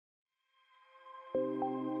Hi,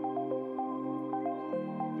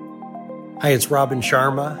 it's Robin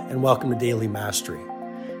Sharma, and welcome to Daily Mastery.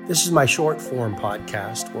 This is my short-form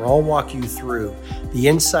podcast where I'll walk you through the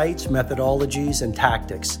insights, methodologies, and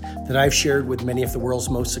tactics that I've shared with many of the world's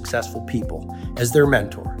most successful people as their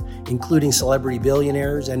mentor, including celebrity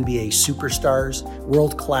billionaires, NBA superstars,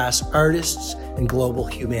 world-class artists, and global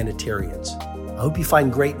humanitarians. I hope you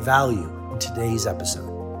find great value in today's episode.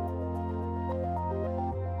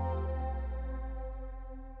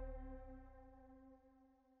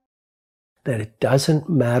 That it doesn't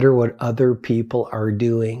matter what other people are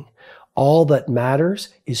doing. All that matters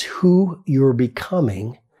is who you're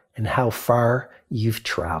becoming and how far you've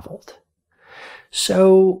traveled.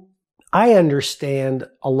 So I understand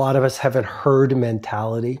a lot of us have a herd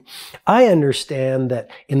mentality. I understand that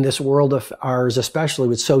in this world of ours, especially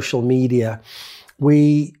with social media,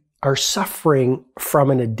 we are suffering from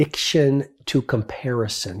an addiction to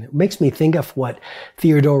comparison. It makes me think of what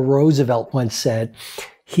Theodore Roosevelt once said.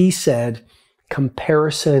 He said,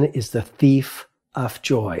 "Comparison is the thief of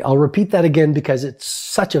joy." I'll repeat that again because it's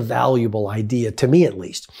such a valuable idea, to me at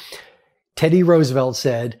least. Teddy Roosevelt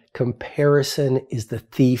said, "Comparison is the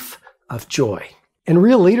thief of joy." And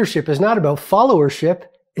real leadership is not about followership,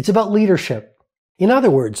 it's about leadership. In other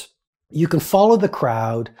words, you can follow the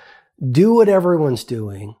crowd, do what everyone's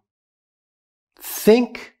doing,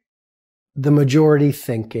 think the majority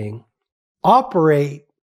thinking, operate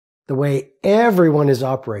the way everyone is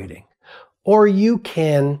operating. Or you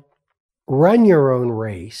can run your own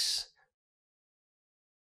race,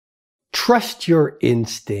 trust your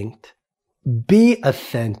instinct, be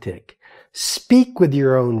authentic, speak with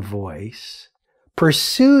your own voice,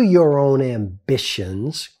 pursue your own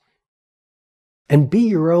ambitions, and be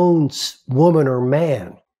your own woman or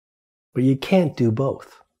man. But you can't do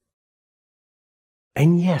both.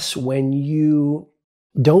 And yes, when you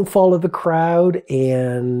don't follow the crowd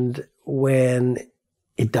and when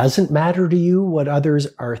it doesn't matter to you what others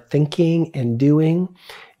are thinking and doing,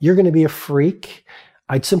 you're going to be a freak.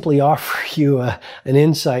 I'd simply offer you an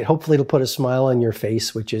insight. Hopefully it'll put a smile on your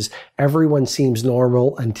face, which is everyone seems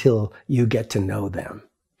normal until you get to know them.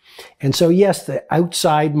 And so yes, the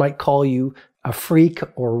outside might call you a freak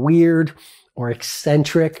or weird or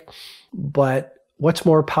eccentric, but what's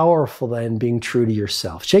more powerful than being true to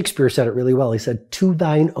yourself? Shakespeare said it really well. He said, "To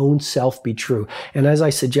thine own self be true." And as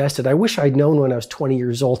I suggested, I wish I'd known when I was 20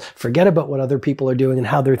 years old, forget about what other people are doing and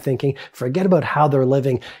how they're thinking, forget about how they're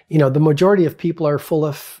living. You know, the majority of people are full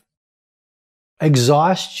of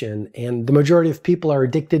exhaustion, and the majority of people are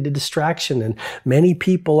addicted to distraction, and many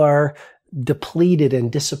people are depleted and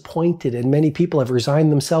disappointed, and many people have resigned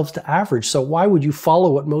themselves to average. So why would you follow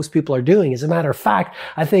what most people are doing? As a matter of fact,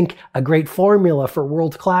 I think a great formula for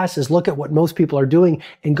world class is look at what most people are doing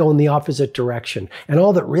and go in the opposite direction. And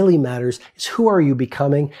all that really matters is who are you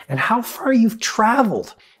becoming and how far you've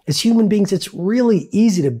traveled. As human beings, it's really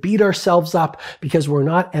easy to beat ourselves up because we're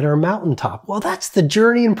not at our mountaintop. Well, that's the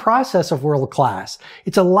journey and process of world class.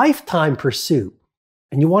 It's a lifetime pursuit.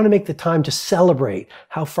 And you want to make the time to celebrate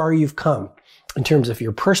how far you've come in terms of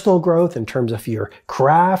your personal growth, in terms of your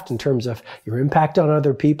craft, in terms of your impact on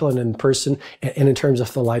other people and in person, and in terms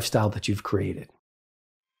of the lifestyle that you've created.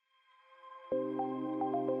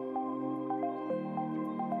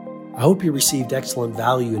 I hope you received excellent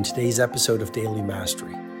value in today's episode of Daily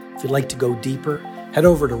Mastery. If you'd like to go deeper, head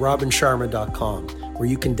over to robinsharma.com, where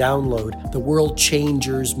you can download the World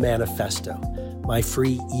Changers Manifesto, my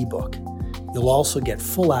free ebook. You'll also get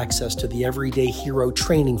full access to the Everyday Hero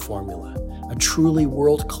Training Formula, a truly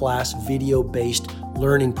world-class video-based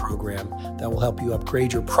learning program that will help you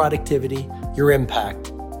upgrade your productivity, your impact,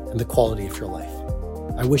 and the quality of your life.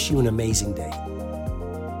 I wish you an amazing day.